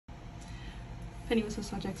Penny with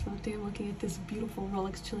SwissWatchExpo. Today I'm looking at this beautiful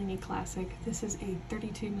Rolex Cellini Classic. This is a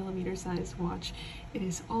 32mm size watch. It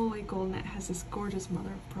is all white gold and it has this gorgeous mother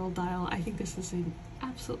of pearl dial. I think this is an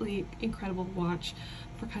absolutely incredible watch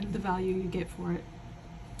for kind of the value you get for it.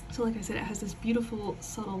 So like I said, it has this beautiful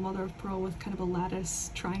subtle mother of pearl with kind of a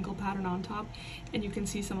lattice triangle pattern on top, and you can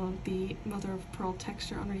see some of the mother of pearl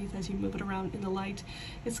texture underneath as you move it around in the light.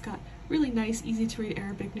 It's got really nice, easy to read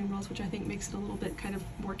Arabic numerals, which I think makes it a little bit kind of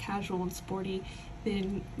more casual and sporty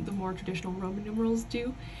than the more traditional Roman numerals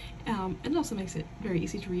do. And it also makes it very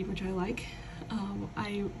easy to read, which I like.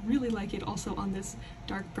 I really like it also on this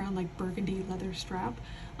dark brown, like burgundy leather strap.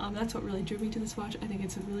 That's what really drew me to this watch. I think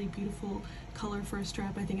it's a really beautiful color for a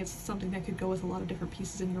strap. I think it's something that could go with a lot of different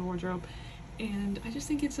pieces in your wardrobe. And I just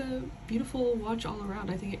think it's a beautiful watch all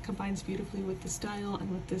around. I think it combines beautifully with the style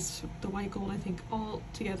and with the white gold. I think all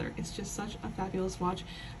together it's just such a fabulous watch.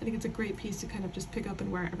 I think it's a great piece to kind of just pick up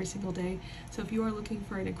and wear every single day. So if you are looking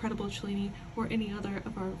for an incredible Cellini or any other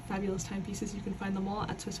of our fabulous timepieces, you can find them all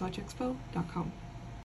at SwissWatchExpo.com.